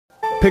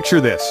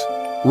Picture this.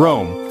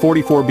 Rome,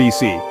 44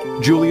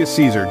 BC. Julius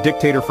Caesar,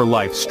 dictator for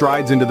life,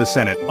 strides into the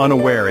Senate,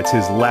 unaware it's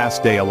his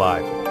last day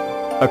alive.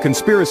 A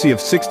conspiracy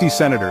of 60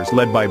 senators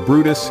led by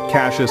Brutus,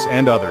 Cassius,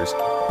 and others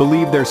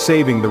believe they're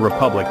saving the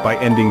Republic by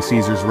ending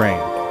Caesar's reign.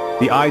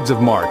 The Ides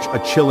of March,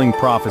 a chilling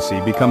prophecy,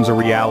 becomes a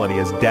reality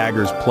as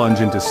daggers plunge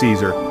into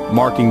Caesar,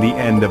 marking the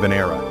end of an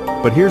era.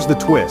 But here's the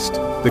twist.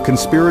 The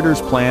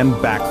conspirators' plan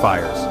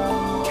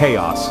backfires.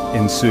 Chaos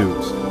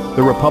ensues.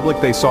 The Republic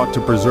they sought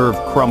to preserve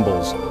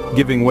crumbles,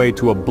 giving way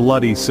to a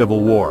bloody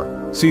civil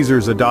war.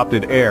 Caesar's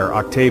adopted heir,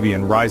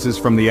 Octavian, rises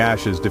from the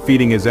ashes,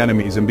 defeating his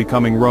enemies and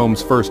becoming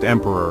Rome's first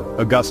emperor,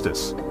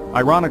 Augustus.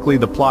 Ironically,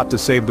 the plot to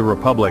save the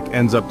Republic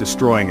ends up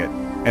destroying it,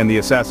 and the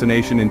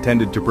assassination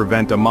intended to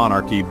prevent a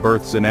monarchy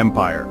births an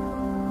empire.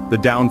 The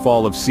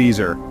downfall of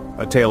Caesar,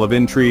 a tale of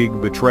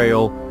intrigue,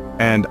 betrayal,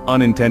 and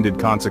unintended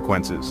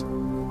consequences.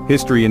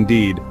 History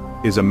indeed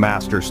is a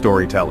master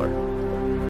storyteller.